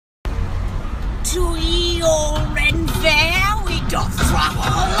To ye all and fair we doth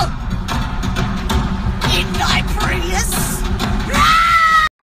travel in thy Prius.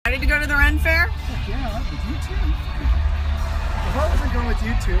 Ready to go to the Ren Fair? Yeah, with you too. If I wasn't going with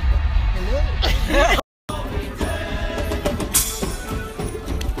you two, hello.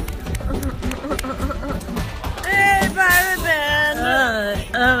 Hey, Private Ben!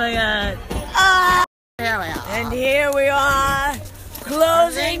 Oh my god. Here we are. And here we are,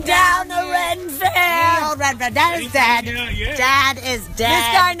 closing down the Ren Fair. Old Ren Fair. Dad is dead. Dad is dead. This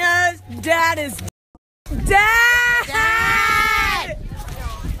guy knows Dad is dead. Dad! Dad!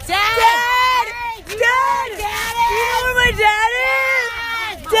 Dad! Dad! Dad! Dad! You know where my dad is?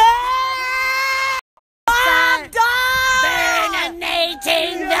 Dad! Dad!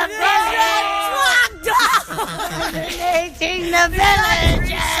 Burninating the village! Burninating the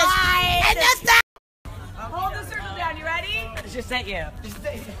village! And that's that! Hold the circle down, you ready? It's just at you.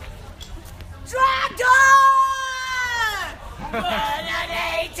 Tractor!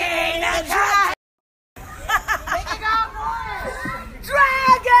 Burninating the tractor! Make it go north!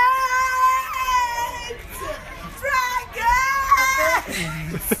 Dragons! Dragons!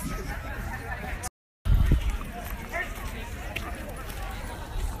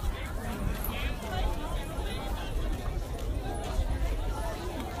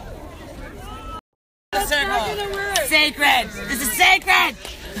 Sacred! This is sacred!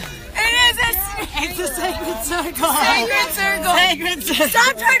 It's a sacred circle! Sacred circle! Sacred circle!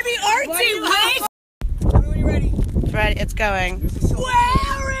 Stop trying to be artsy! Wait! Everybody ready? Ready, it's going.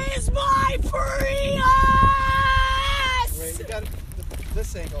 Where is my Prius? Wait, you got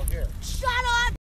this angle here. Shut up!